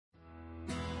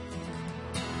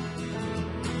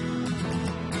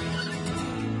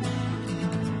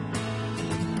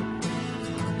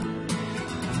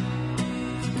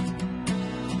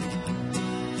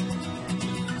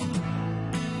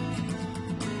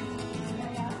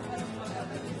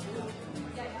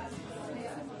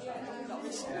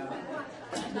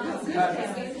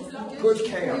Good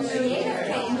chaos.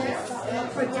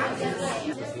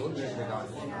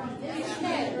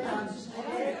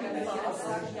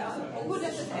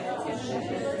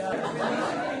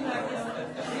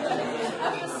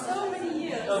 After so many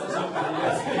years.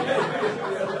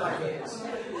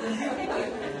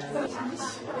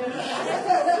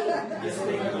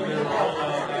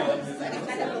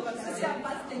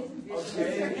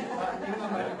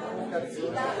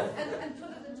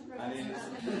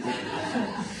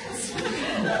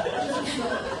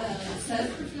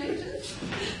 Self-reflected.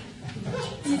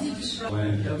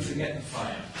 Well, don't forget the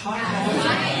fire. Fire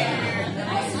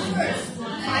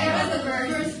is the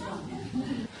first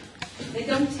one. They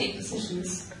don't take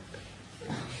decisions.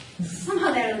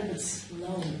 Somehow they're a little bit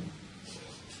slow,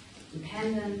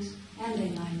 dependent, and they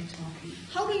like talking.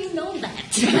 How do you know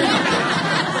that? You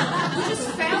just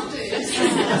found it.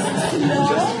 Slow?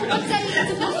 What that is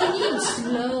supposed to mean?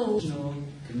 Slow.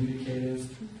 Communicative,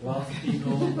 love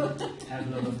people, have a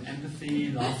lot of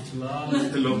empathy, love to love.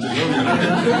 That's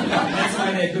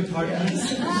why they're good partners.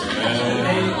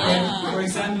 For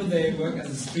example, they work as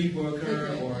a street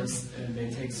worker, or they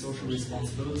take social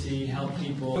responsibility, help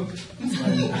people.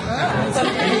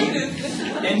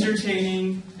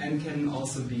 Entertaining, and can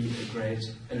also be a great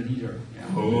leader. Yeah.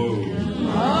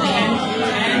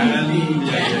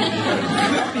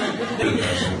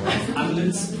 I'm a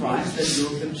little surprised that your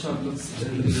flip chart looks a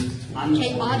little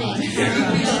Chaotic.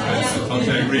 I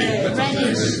agree.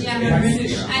 Reddish.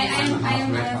 Yeah, I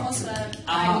am also a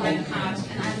red card,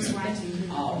 and I was writing.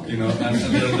 You know, and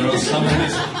there are some of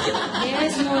these.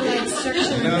 There's more like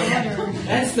searching water.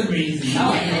 That's the reason.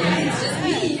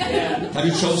 Have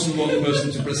you chosen one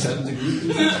person to present the group?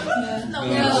 No.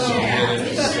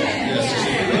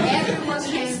 Everyone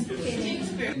can fit in.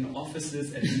 In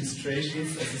offices,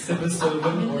 administrations, as a civil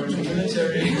servant or in the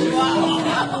military.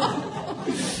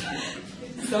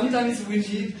 Sometimes we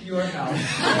need your help.